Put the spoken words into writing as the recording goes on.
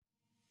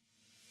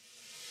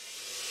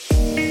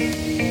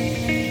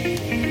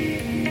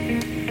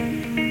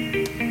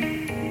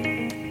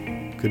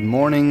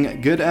morning,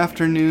 good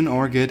afternoon,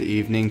 or good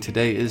evening.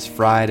 Today is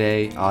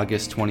Friday,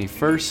 August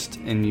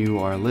 21st, and you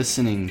are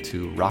listening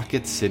to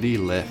Rocket City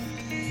Lift.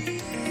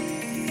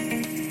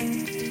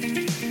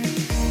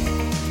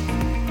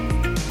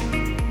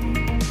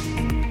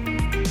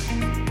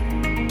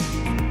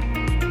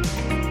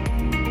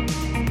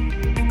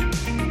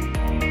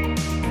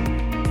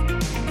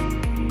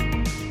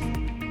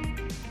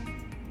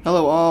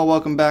 Hello all,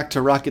 welcome back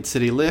to Rocket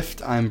City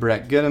Lift. I'm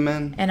Brett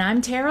Goodeman. And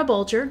I'm Tara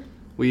Bolger.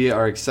 We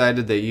are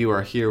excited that you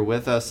are here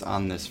with us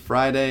on this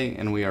Friday,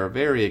 and we are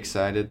very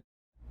excited.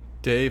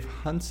 Dave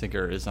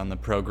Hunsicker is on the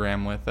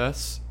program with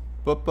us,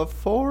 but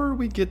before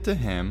we get to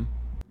him,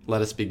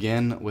 let us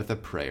begin with a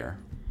prayer.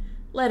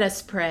 Let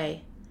us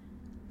pray.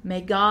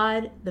 May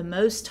God, the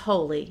Most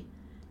Holy,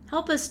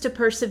 help us to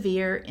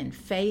persevere in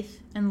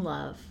faith and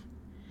love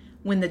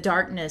when the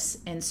darkness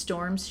and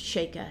storms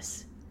shake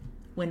us,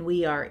 when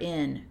we are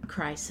in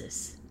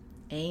crisis.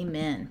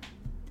 Amen.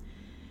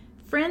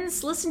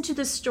 Friends, listen to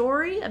the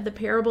story of the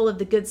parable of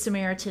the Good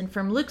Samaritan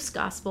from Luke's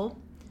Gospel,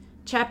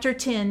 chapter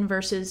 10,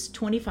 verses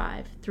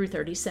 25 through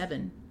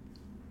 37.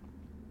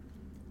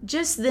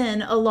 Just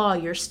then a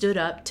lawyer stood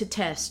up to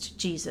test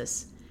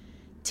Jesus.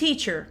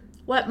 "Teacher,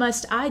 what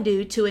must I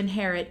do to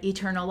inherit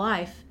eternal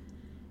life?"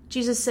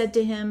 Jesus said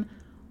to him,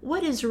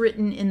 "What is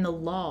written in the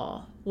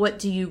law? What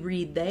do you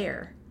read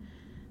there?"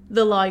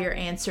 The lawyer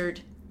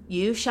answered,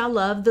 "You shall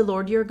love the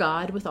Lord your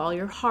God with all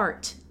your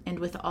heart, and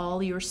with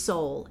all your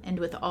soul, and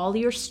with all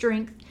your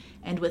strength,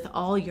 and with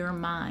all your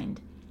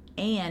mind,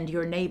 and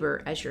your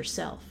neighbor as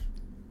yourself."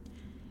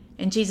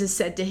 And Jesus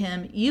said to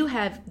him, "You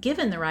have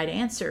given the right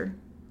answer.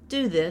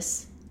 Do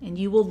this, and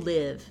you will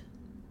live."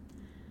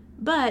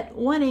 But,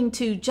 wanting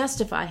to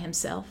justify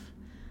himself,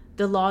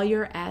 the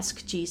lawyer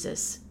asked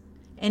Jesus,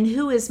 "And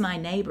who is my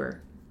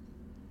neighbor?"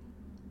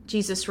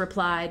 Jesus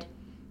replied,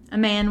 "A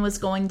man was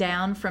going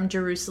down from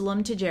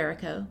Jerusalem to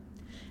Jericho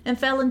and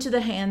fell into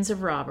the hands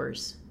of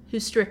robbers, who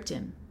stripped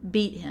him,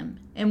 beat him,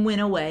 and went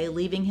away,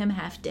 leaving him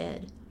half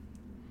dead.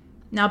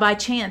 Now by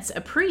chance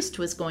a priest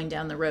was going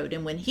down the road,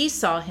 and when he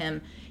saw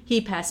him, he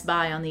passed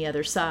by on the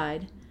other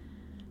side.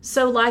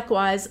 So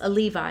likewise a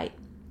Levite,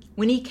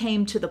 when he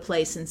came to the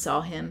place and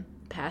saw him,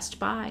 passed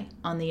by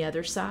on the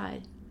other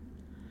side.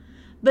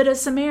 But a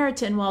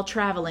Samaritan, while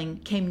traveling,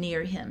 came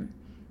near him,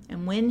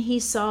 and when he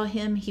saw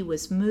him, he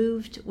was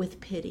moved with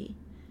pity.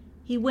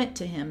 He went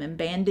to him and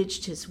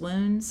bandaged his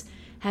wounds,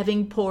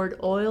 having poured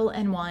oil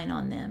and wine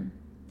on them.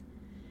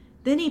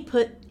 Then he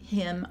put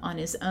him on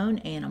his own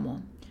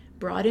animal,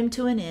 brought him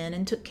to an inn,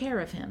 and took care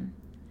of him.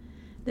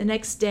 The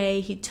next day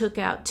he took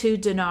out 2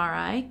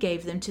 denarii,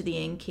 gave them to the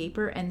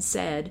innkeeper, and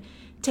said,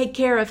 'Take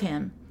care of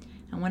him,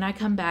 and when I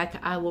come back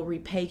I will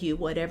repay you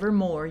whatever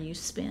more you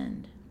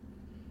spend.'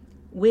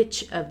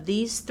 Which of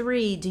these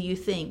 3 do you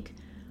think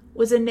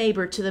was a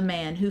neighbor to the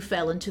man who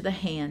fell into the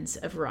hands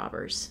of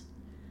robbers?"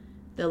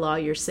 The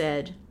lawyer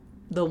said,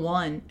 "The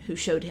one who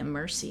showed him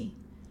mercy."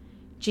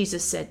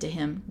 Jesus said to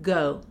him,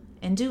 "Go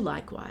and do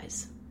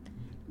likewise."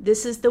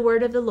 This is the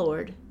word of the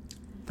Lord.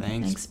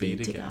 Thanks be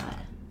to God.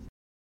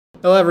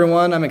 Hello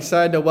everyone, I'm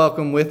excited to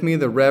welcome with me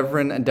the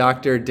Reverend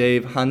Dr.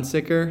 Dave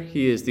Hunsicker.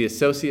 He is the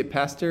Associate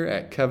Pastor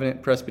at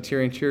Covenant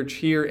Presbyterian Church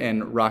here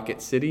in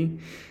Rocket City.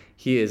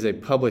 He is a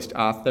published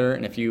author,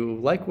 and if you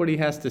like what he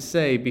has to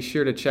say, be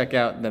sure to check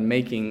out The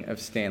Making of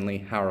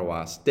Stanley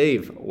Hauerwas.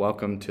 Dave,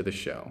 welcome to the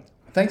show.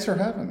 Thanks for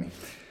having me.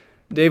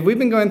 Dave, we've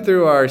been going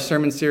through our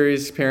sermon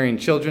series, pairing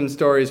children's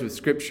stories with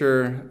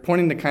Scripture,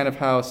 pointing to kind of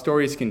how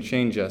stories can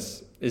change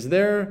us. Is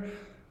there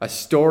a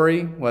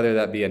story, whether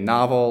that be a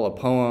novel, a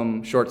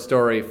poem, short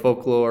story,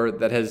 folklore,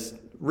 that has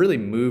really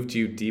moved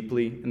you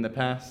deeply in the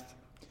past?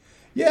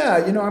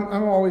 Yeah,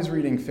 I'm always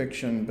reading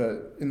fiction,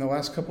 but in the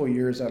last couple of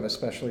years, I've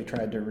especially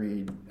tried to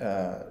read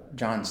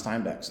John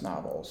Steinbeck's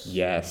novels.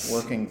 Yes.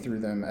 Working through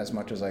them as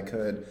much as I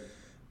could.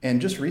 And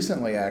just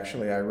recently,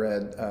 actually, I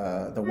read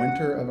The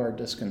Winter of Our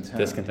Discontent.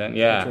 Discontent,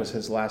 yeah. Which was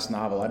his last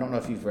novel. I don't know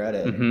if you've read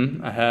it.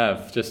 Mm-hmm, I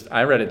have.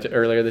 I read it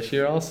earlier this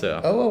year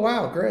also. Oh,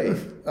 wow, great.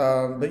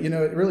 But,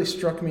 it really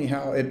struck me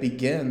how it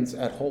begins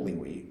at Holy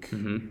Week.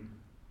 Mm-hmm.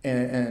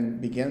 And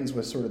begins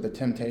with sort of the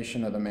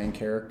temptation of the main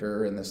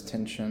character and this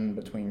tension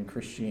between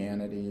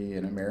Christianity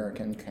and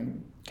American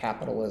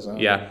capitalism.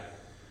 Yeah.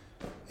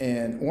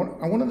 And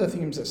one of the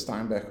themes that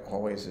Steinbeck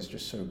always is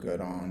just so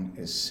good on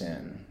is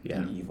sin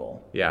and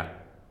evil. Yeah.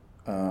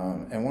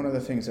 And one of the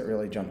things that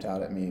really jumped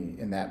out at me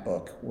in that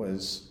book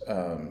was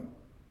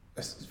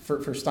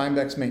for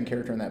Steinbeck's main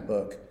character in that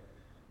book,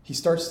 he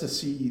starts to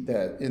see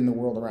that in the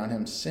world around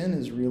him, sin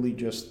is really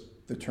just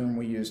the term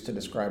we use to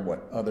describe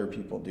what other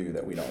people do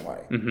that we don't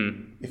like.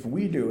 Mm-hmm. If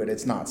we do it,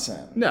 it's not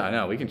sin.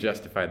 No, we can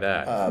justify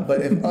that.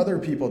 But if other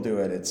people do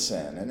it, it's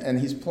sin. And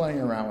he's playing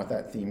around with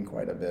that theme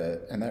quite a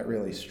bit, and that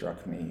really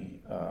struck me.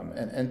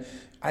 And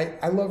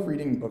I love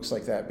reading books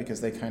like that because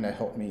they kind of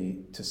help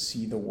me to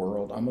see the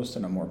world almost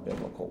in a more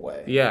biblical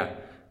way. Yeah,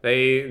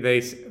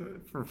 they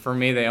for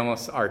me, they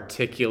almost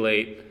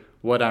articulate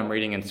what I'm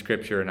reading in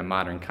Scripture in a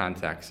modern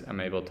context.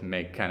 I'm able to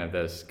make kind of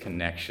those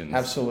connections.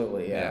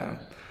 Absolutely, yeah.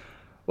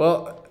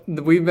 Well,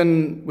 we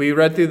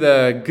read through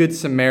the Good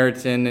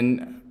Samaritan,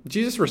 and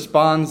Jesus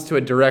responds to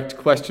a direct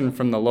question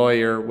from the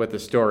lawyer with a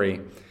story.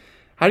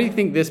 How do you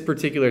think this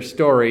particular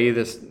story,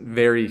 this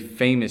very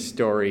famous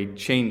story,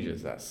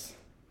 changes us?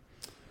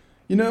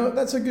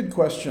 That's a good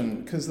question,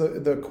 because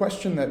the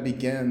question that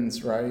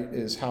begins, right,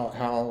 is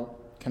how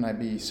can I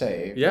be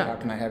saved? Yeah. How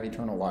can I have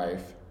eternal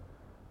life?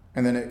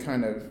 And then it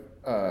kind of,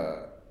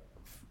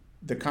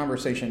 the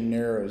conversation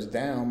narrows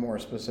down more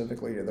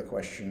specifically to the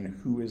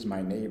question, who is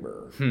my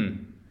neighbor?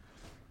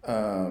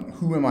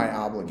 Who am I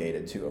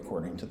obligated to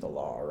according to the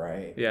law,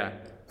 right? Yeah.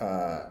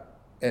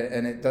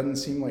 And it doesn't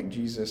seem like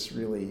Jesus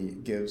really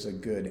gives a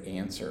good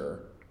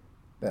answer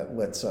that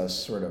lets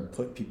us sort of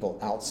put people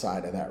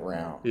outside of that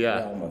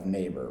realm of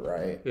neighbor,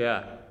 right?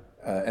 Yeah.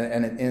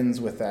 And it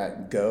ends with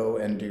that, go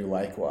and do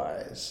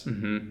likewise.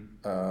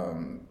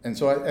 Mm-hmm. And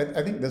so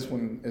I think this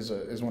one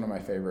is one of my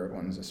favorite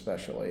ones,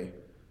 especially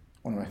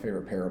one of my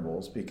favorite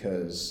parables,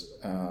 because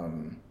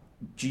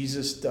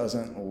Jesus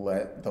doesn't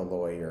let the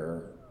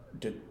lawyer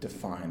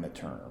define the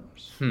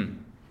terms.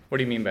 What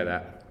do you mean by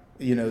that?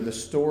 The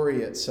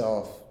story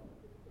itself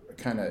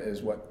kind of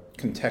is what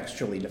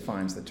contextually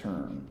defines the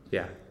term.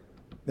 Yeah.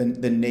 The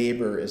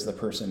neighbor is the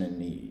person in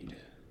need.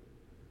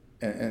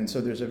 And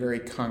so there's a very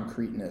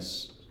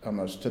concreteness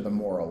almost to the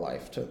moral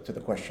life, to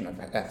the question of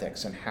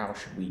ethics and how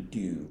should we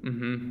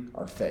do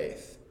our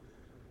faith.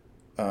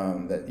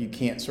 That you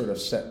can't sort of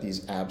set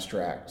these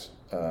abstract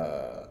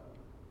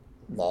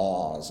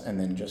laws and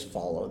then just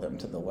follow them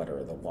to the letter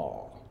of the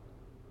law.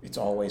 It's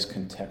always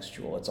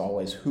contextual. It's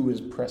always who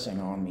is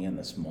pressing on me in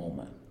this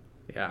moment.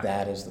 Yeah.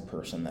 That is the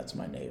person that's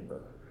my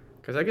neighbor.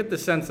 Because I get the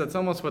sense that's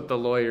almost what the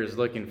lawyer is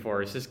looking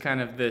for. It's just kind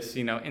of this,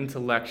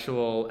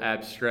 intellectual,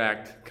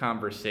 abstract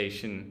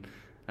conversation.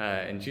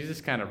 And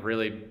Jesus kind of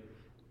really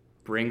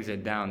brings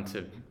it down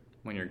to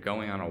when you're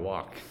going on a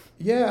walk.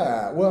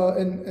 Yeah, well,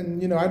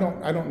 and I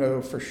don't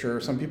know for sure.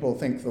 Some people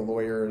think the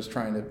lawyer is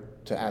trying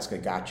to ask a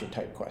gotcha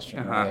type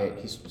question, right?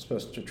 He's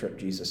supposed to trip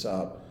Jesus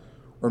up.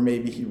 Or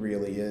maybe he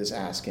really is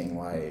asking,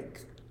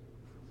 like,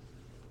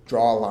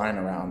 draw a line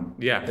around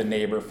the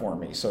neighbor for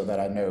me so that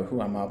I know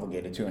who I'm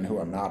obligated to and who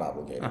I'm not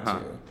obligated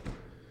to.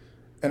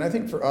 And I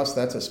think for us,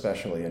 that's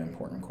especially an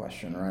important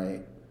question,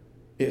 right?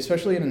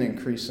 Especially in an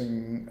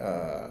increasing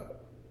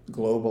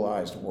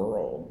globalized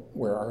world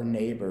where our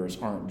neighbors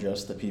aren't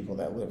just the people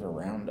that live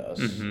around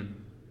us,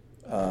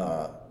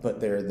 but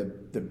they're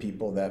the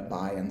people that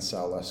buy and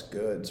sell us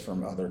goods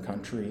from other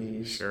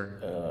countries,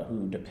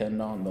 who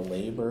depend on the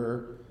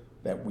labor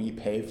that we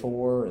pay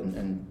for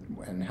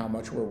and how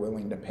much we're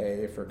willing to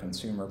pay for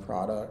consumer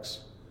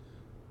products.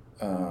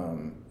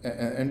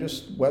 And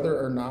just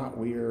whether or not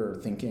we're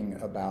thinking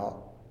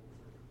about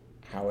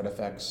how it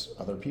affects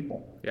other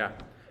people. Yeah,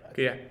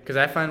 because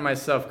I find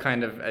myself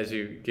kind of, as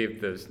you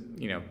gave those,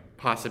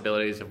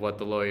 possibilities of what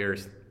the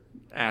lawyer's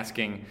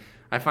asking,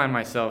 I find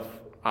myself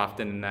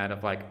often in that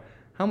of like,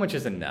 how much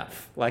is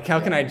enough? Like, how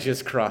can I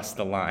just cross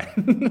the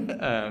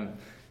line?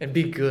 And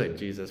be good,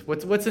 Jesus.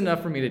 What's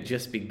enough for me to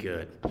just be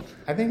good?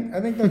 I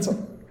think that's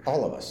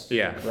all of us.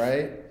 Yeah.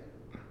 Right?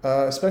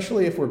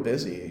 Especially if we're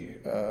busy.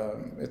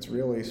 It's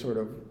really sort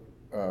of,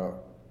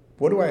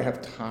 what do I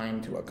have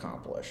time to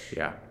accomplish?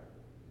 Yeah.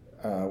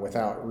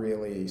 Without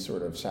really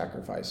sort of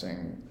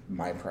sacrificing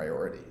my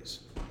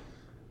priorities.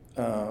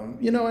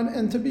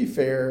 And to be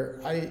fair,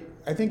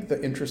 I think the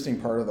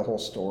interesting part of the whole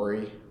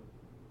story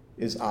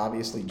is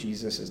obviously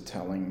Jesus is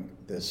telling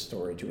this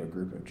story to a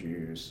group of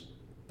Jews,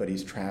 but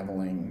he's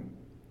traveling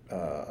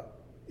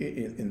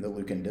in the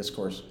Lucan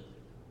discourse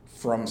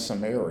from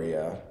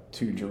Samaria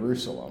to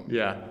Jerusalem.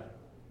 Yeah.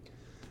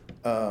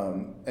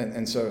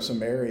 And so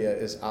Samaria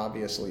is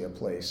obviously a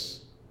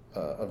place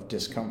of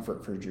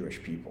discomfort for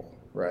Jewish people,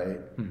 right?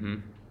 Mm-hmm.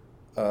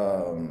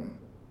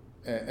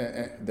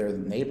 And they're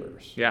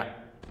neighbors. Yeah.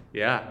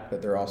 Yeah.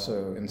 But they're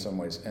also in some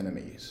ways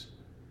enemies.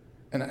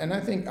 And I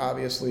think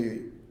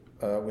obviously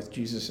with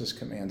Jesus'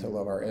 command to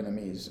love our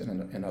enemies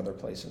in other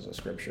places of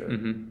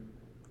Scripture,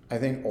 I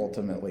think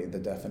ultimately the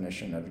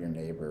definition of your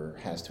neighbor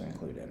has to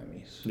include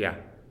enemies. Yeah.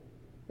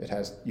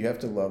 You have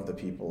to love the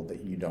people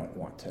that you don't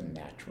want to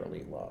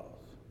naturally love.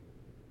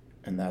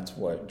 And that's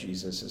what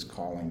Jesus is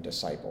calling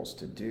disciples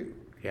to do.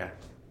 Yeah.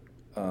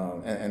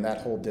 And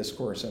that whole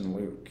discourse in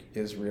Luke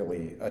is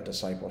really a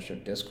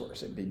discipleship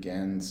discourse. It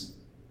begins,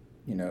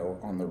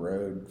 on the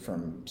road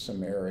from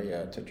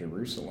Samaria to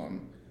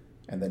Jerusalem,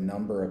 and the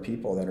number of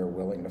people that are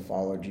willing to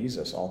follow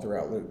Jesus all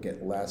throughout Luke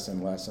get less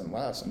and less and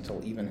less until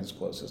even his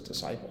closest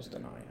disciples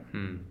deny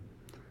him.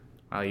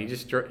 Wow, you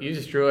just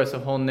drew us a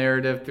whole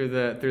narrative through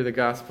the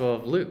Gospel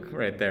of Luke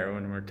right there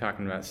when we're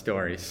talking about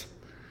stories.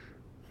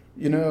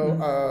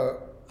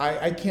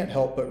 I can't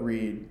help but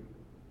read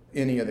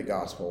any of the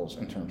Gospels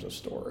in terms of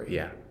story.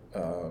 Yeah.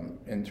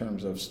 In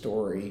terms of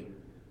story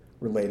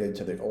related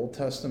to the Old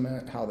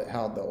Testament, how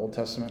the Old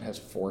Testament has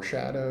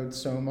foreshadowed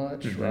so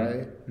much,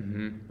 right?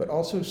 Mm-hmm. But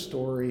also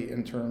story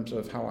in terms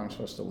of how I'm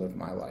supposed to live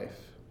my life,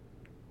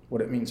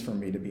 what it means for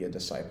me to be a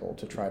disciple,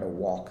 to try to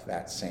walk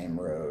that same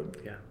road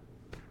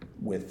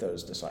with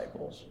those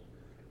disciples.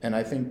 And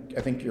I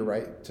think you're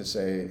right to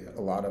say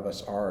a lot of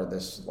us are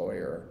this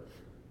lawyer.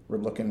 We're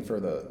looking for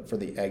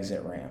the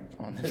exit ramp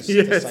on this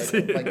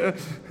disciple. Like,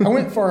 I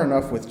went far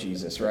enough with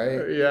Jesus,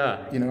 right?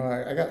 Yeah. You know,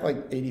 I got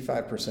like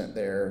 85%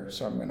 there,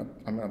 so I'm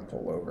gonna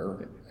pull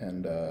over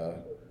and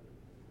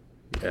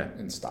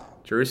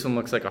stop. Jerusalem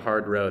looks like a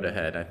hard road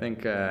ahead. I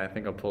think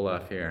I'll pull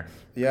off here.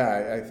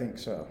 Yeah, I think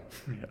so.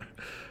 Yeah.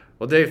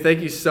 Well, Dave, thank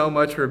you so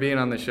much for being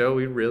on the show.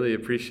 We really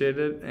appreciate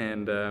it,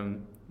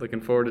 and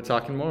looking forward to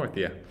talking more with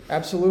you.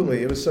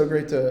 Absolutely, it was so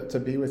great to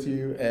be with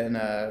you, and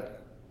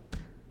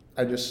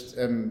I just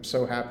am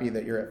so happy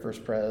that you're at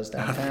First Pres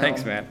downtown.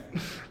 Thanks, man.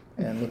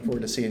 And look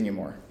forward to seeing you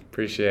more.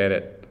 Appreciate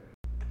it.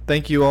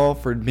 Thank you all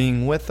for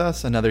being with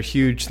us. Another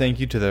huge thank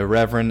you to the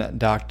Reverend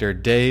Dr.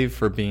 Dave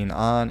for being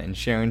on and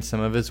sharing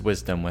some of his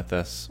wisdom with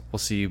us. We'll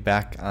see you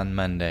back on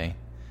Monday.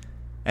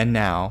 And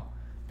now,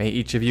 may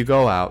each of you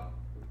go out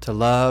to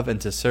love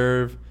and to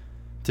serve,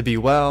 to be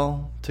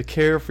well, to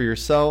care for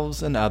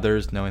yourselves and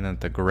others, knowing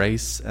that the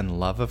grace and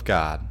love of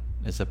God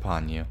is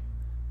upon you.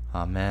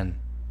 Amen.